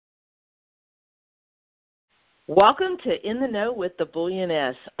Welcome to In the Know with the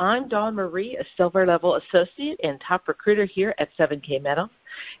Bullioness. I'm Maree, a silver-level associate and top recruiter here at 7K Metals.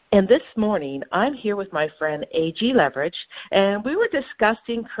 And this morning, I'm here with my friend A.G. Leverage, and we were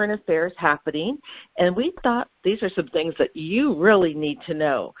discussing current affairs happening, and we thought these are some things that you really need to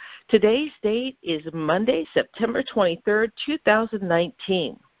know. Today's date is Monday, September 23rd,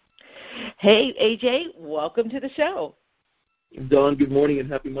 2019. Hey, A.J., welcome to the show. Dawn, good morning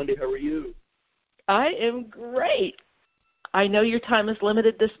and happy Monday. How are you? I am great. I know your time is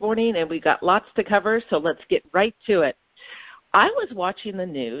limited this morning, and we got lots to cover, so let's get right to it. I was watching the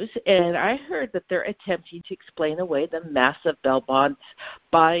news, and I heard that they're attempting to explain away the massive bond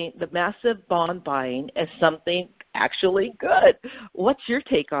buying as something actually good. What's your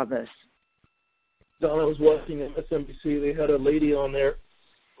take on this? Dawn, I was watching MSNBC. They had a lady on there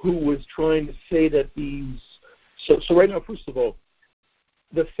who was trying to say that these – so right now, first of all,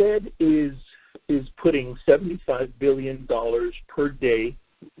 the Fed is putting $75 billion per day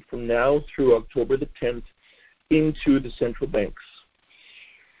from now through October the 10th into the central banks.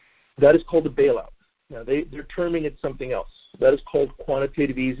 That is called a bailout. Now, they're terming it something else. That is called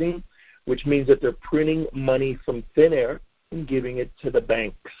quantitative easing, which means that they're printing money from thin air and giving it to the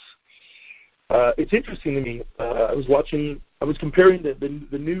banks. It's interesting to me. I was comparing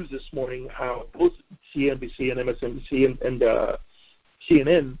the news this morning, how both CNBC and MSNBC and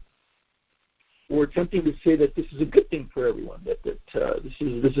CNN were attempting to say that this is a good thing for everyone, that this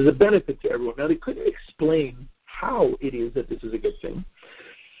is a benefit to everyone. Now, they couldn't explain how it is that this is a good thing.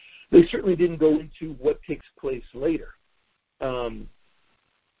 They certainly didn't go into what takes place later.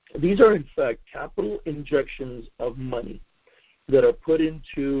 These are, in fact, capital injections of money that are put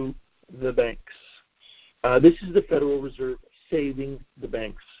into the banks. This is the Federal Reserve saving the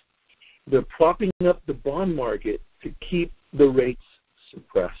banks. They're propping up the bond market to keep the rates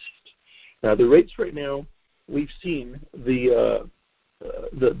suppressed. Now, the rates right now, we've seen the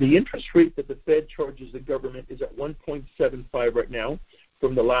interest rate that the Fed charges the government is at 1.75 right now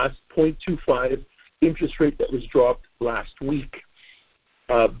from the last 0.25 interest rate that was dropped last week.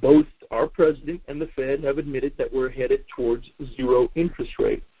 Both our president and the Fed have admitted that we're headed towards zero interest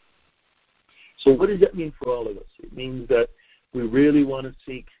rate. So what does that mean for all of us? It means that we really want to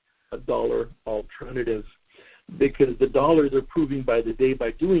seek a dollar alternative, because the dollar, they're proving by the day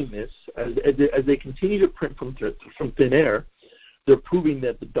by doing this, as they continue to print from thin air, they're proving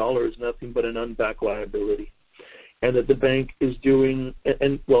that the dollar is nothing but an unbacked liability, and that the bank is doing,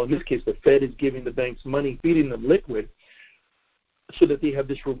 in this case, the Fed is giving the banks money, feeding them liquid, so that they have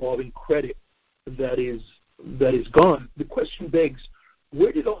this revolving credit that is gone. The question begs,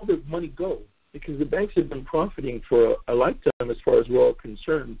 where did all the money go? Because the banks have been profiting for a lifetime as far as we're all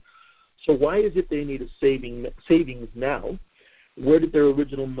concerned. So why is it they need a savings now? Where did their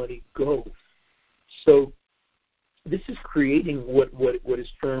original money go? So this is creating what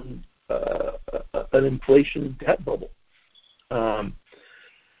is termed an inflation debt bubble.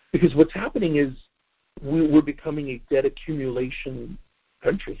 Because what's happening is we're becoming a debt accumulation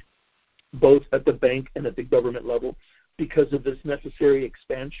country, both at the bank and at the government level, because of this necessary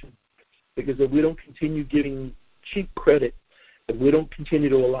expansion. Because if we don't continue giving cheap credit, if we don't continue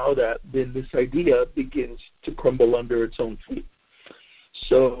to allow that, then this idea begins to crumble under its own feet.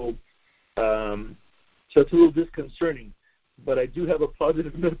 So it's a little disconcerting, but I do have a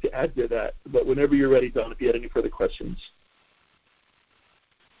positive note to add to that. But whenever you're ready, Don, if you had any further questions.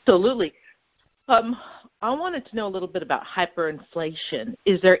 Absolutely. I wanted to know a little bit about hyperinflation.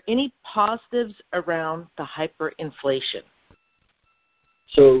 Is there any positives around the hyperinflation?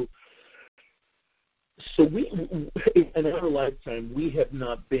 So we, in our lifetime, we have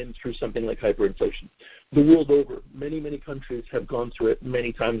not been through something like hyperinflation. The world over, many, many countries have gone through it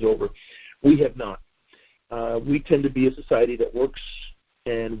many times over. We have not. We tend to be a society that works,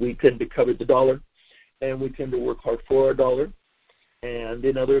 and we tend to covet the dollar, and we tend to work hard for our dollar. And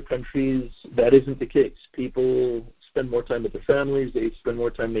in other countries, that isn't the case. People spend more time with their families. They spend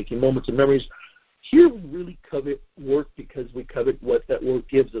more time making moments and memories. Here we really covet work because we covet what that work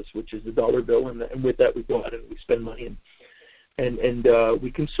gives us, which is the dollar bill, and with that we go out and we spend money and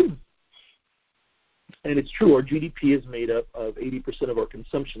we consume. And it's true, our GDP is made up of 80% of our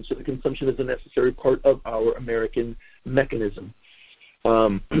consumption, so the consumption is a necessary part of our American mechanism.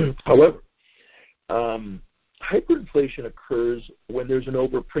 However, hyperinflation occurs when there's an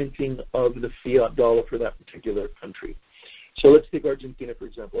overprinting of the fiat dollar for that particular country. So let's take Argentina, for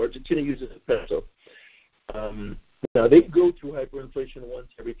example. Argentina uses a peso. Now, they go through hyperinflation once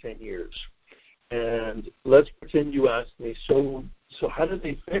every 10 years. And let's pretend you ask me, so how do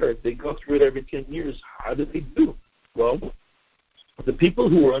they fare? If they go through it every 10 years, how do they do? Well, The people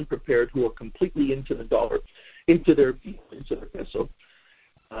who are unprepared, who are completely into the dollar, into their peso,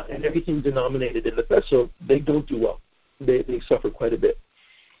 and everything denominated in the peso, they don't do well. They suffer quite a bit.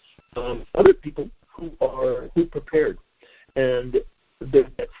 Other people who prepared, and they're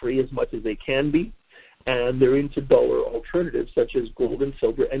debt-free as much as they can be, and they're into dollar alternatives such as gold and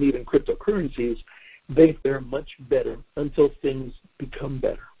silver and even cryptocurrencies, they fare much better until things become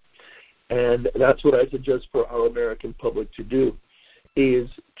better. And that's what I suggest for our American public to do, is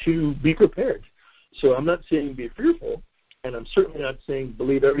to be prepared. So I'm not saying be fearful, and I'm certainly not saying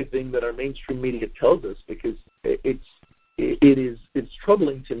believe everything that our mainstream media tells us, because it's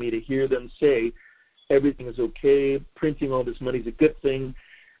troubling to me to hear them say everything is okay, printing all this money is a good thing.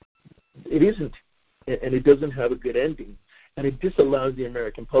 It isn't, and it doesn't have a good ending. And it disallows the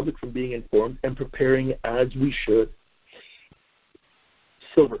American public from being informed and preparing as we should.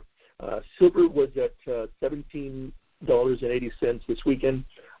 Silver. Silver was at $17.80 this weekend.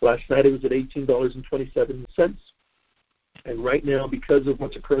 Last night it was at $18.27. And right now, because of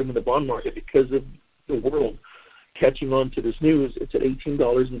what's occurring in the bond market, because of the world catching on to this news, it's at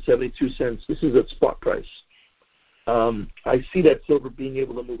 $18.72. This is at spot price. I see that silver being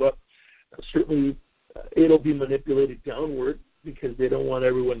able to move up. Certainly, it'll be manipulated downward because they don't want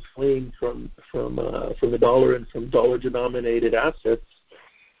everyone fleeing from the dollar and from dollar-denominated assets.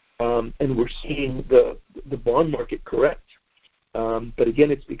 And we're seeing the bond market correct. But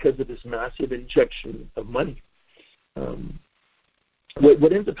again, it's because of this massive injection of money.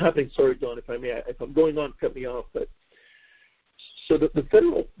 What ends up happening, sorry, Don, if I may, if I'm going on, cut me off, but so the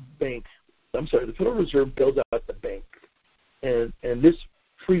Federal Reserve bails out the bank, and this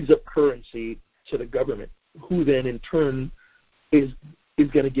frees up currency to the government, who then in turn is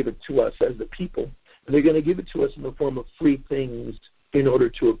going to give it to us as the people. And they're going to give it to us in the form of free things in order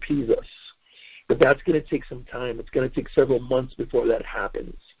to appease us. But that's going to take some time. It's going to take several months before that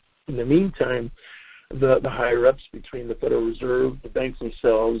happens. In the meantime, the higher-ups between the Federal Reserve, the banks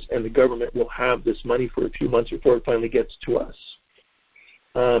themselves, and the government will have this money for a few months before it finally gets to us.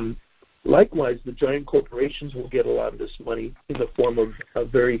 Likewise, the giant corporations will get a lot of this money in the form of a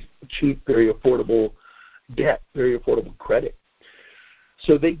very cheap, very affordable debt, very affordable credit.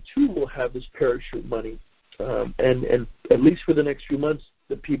 So they, too, will have this parachute money. And at least for the next few months,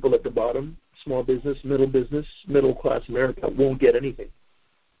 the people at the bottom, small business, middle-class America, won't get anything.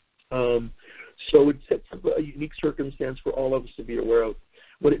 So it sets up a unique circumstance for all of us to be aware of.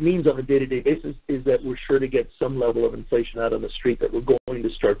 What it means on a day-to-day basis is that we're sure to get some level of inflation out on the street that we're going to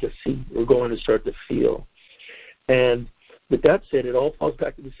start to see, we're going to start to feel. And with that said, it all falls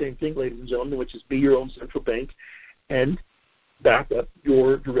back to the same thing, ladies and gentlemen, which is be your own central bank and back up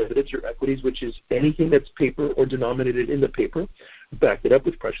your derivatives, your equities, which is anything that's paper or denominated in the paper, back it up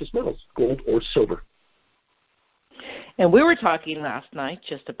with precious metals, gold or silver. And we were talking last night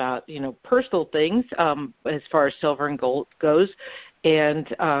just about, personal things as far as silver and gold goes. And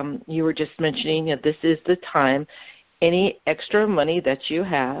you were just mentioning that this is the time. Any extra money that you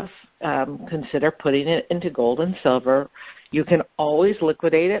have, consider putting it into gold and silver. You can always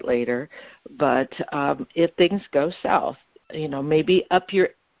liquidate it later. But if things go south, maybe up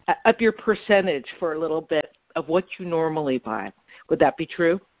your percentage for a little bit of what you normally buy. Would that be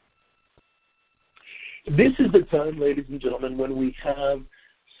true? This is the time, ladies and gentlemen, when we have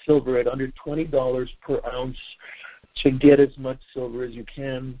silver at under $20 per ounce to get as much silver as you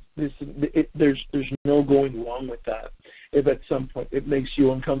can. There's no going wrong with that. If at some point it makes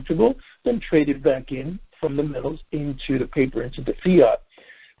you uncomfortable, then trade it back in from the metals into the paper, into the fiat.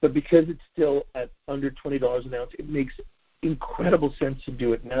 But because it's still at under $20 an ounce, it makes incredible sense to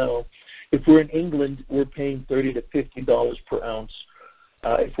do it now. If we're in England, we're paying $30 to $50 per ounce.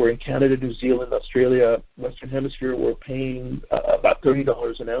 If we're in Canada, New Zealand, Australia, Western Hemisphere, we're paying about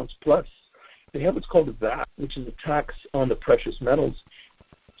 $30 an ounce plus. They have what's called a VAT, which is a tax on the precious metals.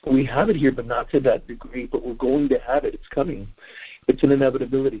 We have it here, but not to that degree, but we're going to have it. It's coming. It's an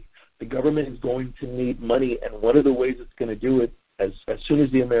inevitability. The government is going to need money, and one of the ways it's going to do it, as soon as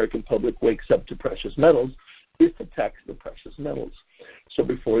the American public wakes up to precious metals, is to tax the precious metals. So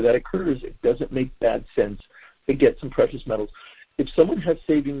before that occurs, it doesn't make bad sense to get some precious metals. If someone has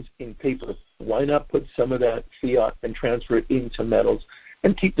savings in paper, why not put some of that fiat and transfer it into metals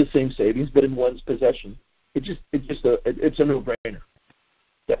and keep the same savings but in one's possession? It's a no-brainer,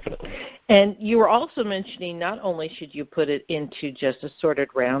 definitely. And you were also mentioning not only should you put it into just assorted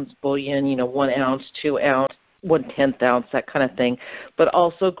rounds, bullion, 1 ounce, 2 ounce, 1/10 ounce, that kind of thing, but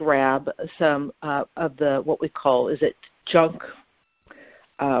also grab some of the what we call, is it junk?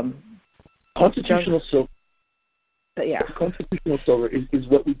 Constitutional silver. But yeah. Constitutional silver is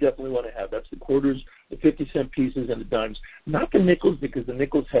what we definitely want to have. That's the quarters, the 50-cent pieces, and the dimes. Not the nickels, because the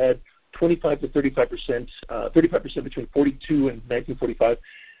nickels had 25 to 35%, 35% between 42 and 1945,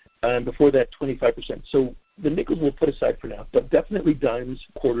 and before that, 25%. So the nickels we'll put aside for now, but definitely dimes,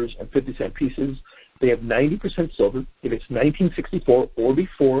 quarters, and 50-cent pieces. They have 90% silver. If it's 1964 or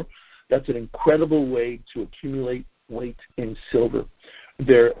before, that's an incredible way to accumulate weight in silver.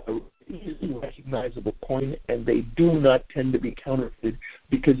 They're an easily recognizable coin, and they do not tend to be counterfeited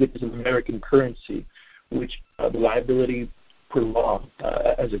because it is an American currency, which the liability per law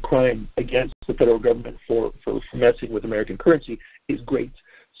as a crime against the federal government for messing with American currency is great.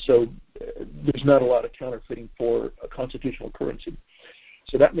 So there's not a lot of counterfeiting for a constitutional currency.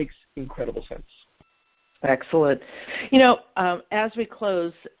 So that makes incredible sense. Excellent. As we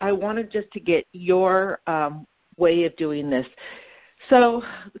close, I wanted just to get your way of doing this. So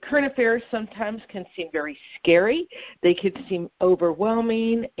the current affairs sometimes can seem very scary. They can seem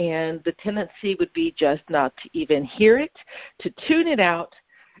overwhelming, and the tendency would be just not to even hear it, to tune it out.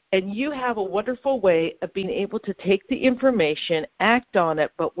 And you have a wonderful way of being able to take the information, act on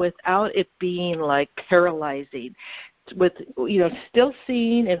it, but without it being like paralyzing. With, still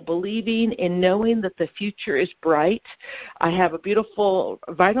seeing and believing and knowing that the future is bright. I have a beautiful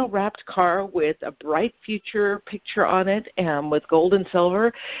vinyl wrapped car with a bright future picture on it and with gold and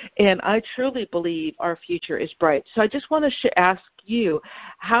silver, and I truly believe our future is bright. So I just want to ask you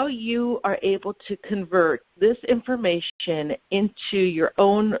how you are able to convert this information into your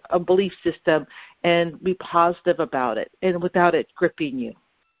own belief system and be positive about it and without it gripping you.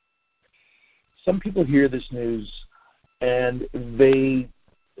 Some people hear this news and they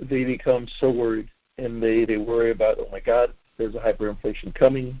become so worried, and they worry about, oh my God, there's a hyperinflation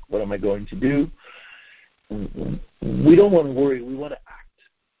coming. What am I going to do? We don't want to worry. We want to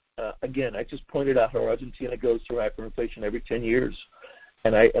act. Again, I just pointed out how Argentina goes through hyperinflation every 10 years,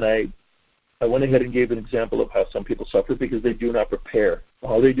 and I went ahead and gave an example of how some people suffer because they do not prepare.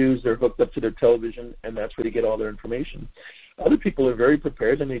 All they do is they're hooked up to their television, and that's where they get all their information. Other people are very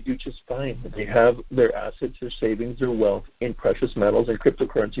prepared, and they do just fine. They have their assets, their savings, their wealth in precious metals and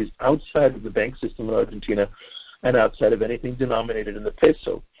cryptocurrencies outside of the bank system in Argentina and outside of anything denominated in the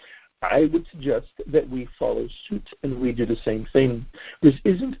peso. I would suggest that we follow suit and we do the same thing. This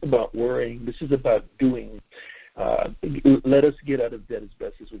isn't about worrying. This is about doing. Let us get out of debt as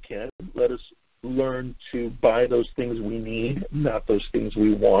best as we can. Let us learn to buy those things we need, not those things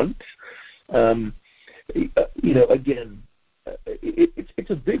we want. Again, it's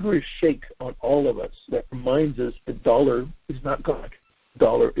a vigorous shake on all of us that reminds us the dollar is not God. The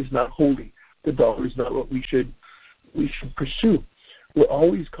dollar is not holy. The dollar is not what we should pursue. We're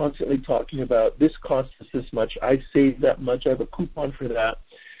always constantly talking about this costs us this much. I saved that much. I have a coupon for that.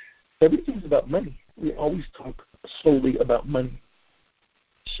 Everything's about money. We always talk solely about money.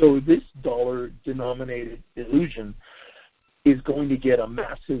 So this dollar-denominated illusion is going to get a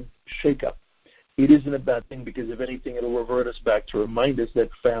massive shakeup. It isn't a bad thing because, if anything, it'll revert us back to remind us that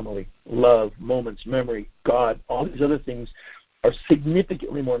family, love, moments, memory, God, all these other things are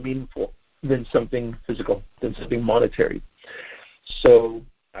significantly more meaningful than something physical, than something monetary. So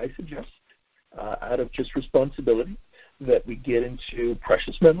I suggest, out of just responsibility, that we get into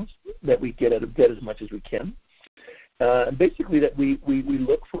precious metals, that we get out of debt as much as we can, and basically that we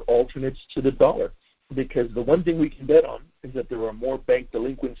look for alternates to the dollar. Because the one thing we can bet on is that there are more bank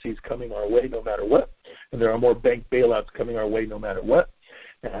delinquencies coming our way no matter what, and there are more bank bailouts coming our way no matter what.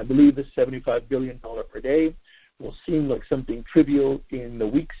 And I believe the $75 billion per day will seem like something trivial in the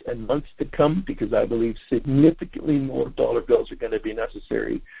weeks and months to come, because I believe significantly more dollar bills are going to be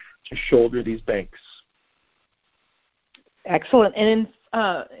necessary to shoulder these banks. Excellent. And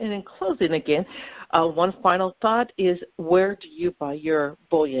in closing again, one final thought is, where do you buy your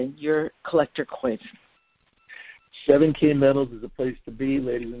bullion, your collector coins? 7K Metals is a place to be,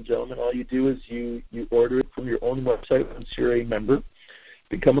 ladies and gentlemen. All you do is you order it from your own website once you're a member.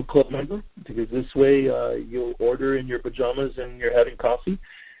 Become a club member, because this way you'll order in your pajamas and you're having coffee,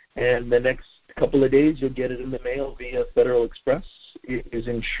 and the next couple of days you'll get it in the mail via Federal Express. It is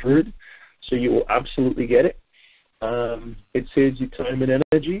insured, so you will absolutely get it. It saves you time and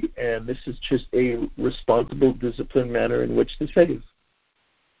energy, and this is just a responsible, disciplined manner in which to save.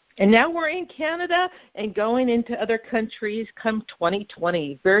 And now we're in Canada and going into other countries come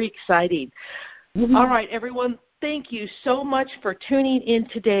 2020. Very exciting. Mm-hmm. All right, everyone, thank you so much for tuning in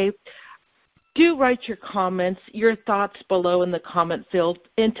today. Do write your comments, your thoughts below in the comment field,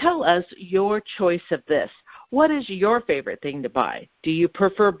 and tell us your choice of this. What is your favorite thing to buy? Do you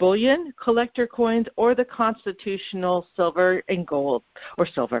prefer bullion, collector coins, or the constitutional silver and gold, or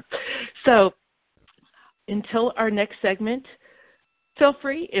silver? So until our next segment, feel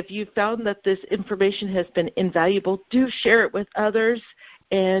free, if you found that this information has been invaluable, do share it with others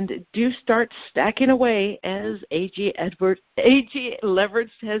and do start stacking away as A.G.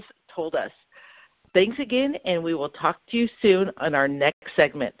 Leverage has told us. Thanks again, and we will talk to you soon on our next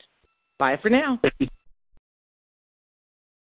segment. Bye for now. Thank you.